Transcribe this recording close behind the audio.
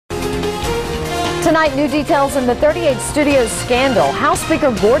Tonight, new details in the 38 Studios scandal. House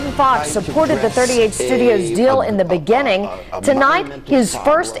Speaker Gordon Fox supported the 38 Studios deal in the beginning. Tonight, his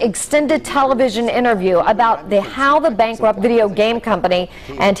first extended television interview about how the bankrupt video game company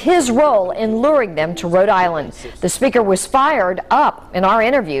and his role in luring them to Rhode Island. The speaker was fired up in our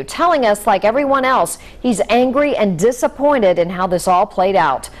interview, telling us, like everyone else, he's angry and disappointed in how this all played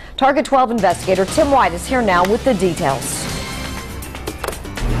out. Target 12 investigator Tim White is here now with the details.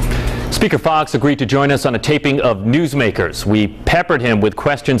 Speaker Fox agreed to join us on a taping of Newsmakers. We peppered him with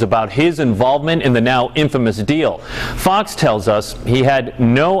questions about his involvement in the now infamous deal. Fox tells us he had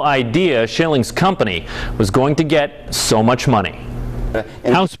no idea Schilling's company was going to get so much money.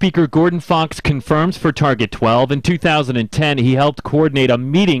 House Speaker Gordon Fox confirms for Target 12 in 2010 he helped coordinate a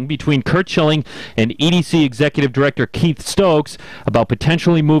meeting between Curt Schilling and EDC Executive Director Keith Stokes about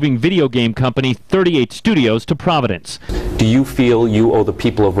potentially moving video game company 38 Studios to Providence. Do you feel you owe the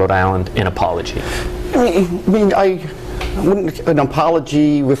people of Rhode Island an apology? I wouldn't, an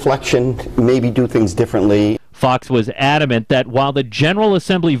apology, reflection, maybe do things differently. Fox was adamant that while the General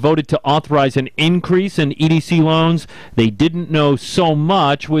Assembly voted to authorize an increase in EDC loans, they didn't know so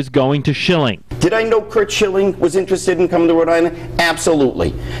much was going to Schilling. Did I know Curt Schilling was interested in coming to Rhode Island?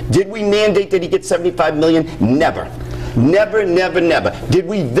 Absolutely. Did we mandate that he get $75 million? Never. Never, never, never. Did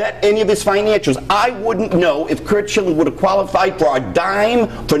we vet any of his financials? I wouldn't know if Curt Schilling would have qualified for a dime,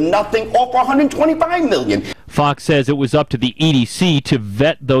 for nothing, or for $125 million. Fox says it was up to the EDC to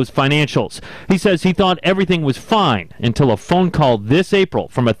vet those financials. He says he thought everything was fine until a phone call this April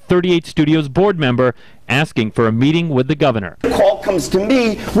from a 38 Studios board member asking for a meeting with the governor. The call comes to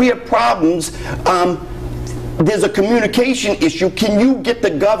me, we have problems. There's a communication issue. Can you get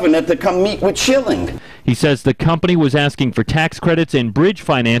the governor to come meet with Schilling? He says the company was asking for tax credits and bridge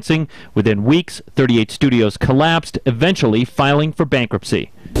financing. Within weeks, 38 Studios collapsed, eventually filing for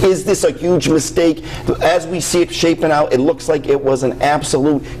bankruptcy. Is this a huge mistake? As we see it shaping out, it looks like it was an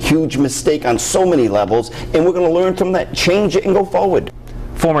absolute huge mistake on so many levels, and we're going to learn from that, change it, and go forward.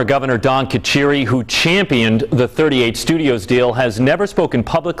 Former Governor Don Carcieri, who championed the 38 Studios deal, has never spoken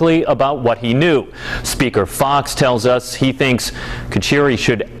publicly about what he knew. Speaker Fox tells us he thinks Carcieri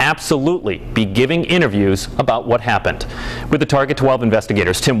should absolutely be giving interviews about what happened. With the Target 12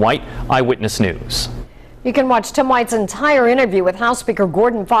 investigators, Tim White, Eyewitness News. You can watch Tim White's entire interview with House Speaker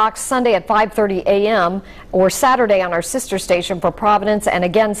Gordon Fox Sunday at 5:30 a.m. or Saturday on our sister station for Providence, and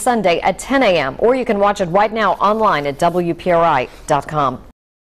again Sunday at 10 a.m. Or you can watch it right now online at WPRI.com.